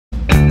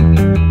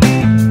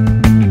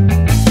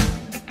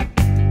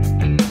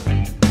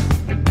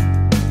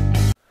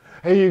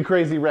Hey, you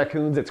crazy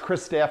raccoons, it's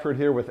Chris Stafford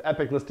here with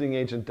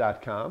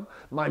EpicListingAgent.com.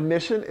 My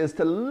mission is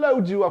to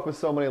load you up with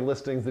so many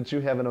listings that you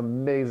have an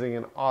amazing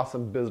and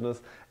awesome business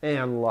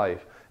and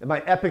life. And my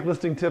epic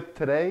listing tip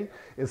today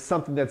is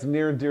something that's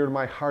near and dear to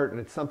my heart,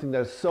 and it's something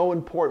that is so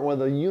important. One of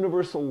the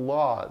universal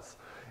laws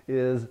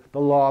is the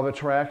law of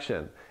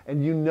attraction.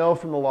 And you know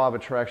from the law of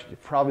attraction,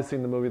 you've probably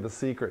seen the movie The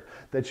Secret,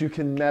 that you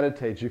can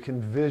meditate, you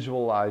can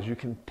visualize, you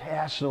can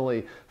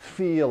passionately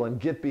feel and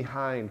get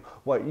behind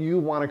what you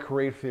want to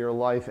create for your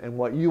life and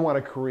what you want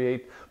to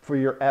create for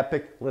your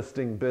epic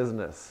listing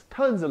business.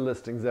 Tons of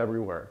listings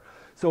everywhere.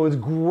 So it's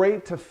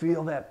great to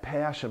feel that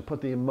passion, put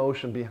the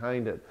emotion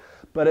behind it.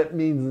 But it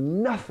means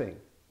nothing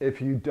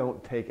if you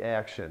don't take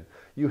action.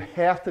 You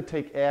have to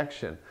take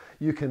action.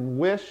 You can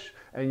wish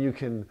and you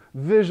can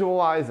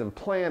visualize and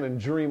plan and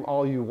dream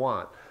all you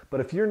want.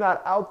 But if you're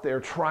not out there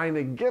trying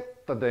to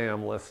get the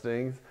damn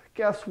listings,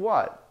 guess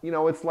what?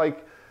 It's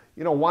like,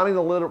 wanting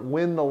to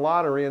win the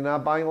lottery and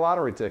not buying a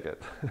lottery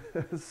ticket.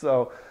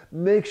 So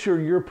make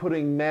sure you're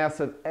putting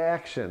massive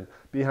action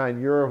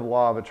behind your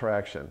law of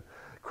attraction.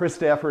 Chris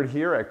Stafford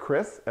here at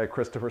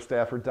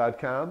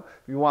Christopherstafford.com.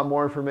 If you want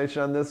more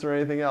information on this or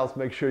anything else,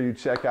 make sure you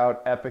check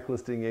out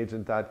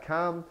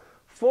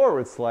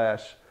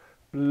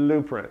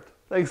EpicListingAgent.com/blueprint.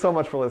 Thanks so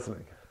much for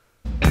listening.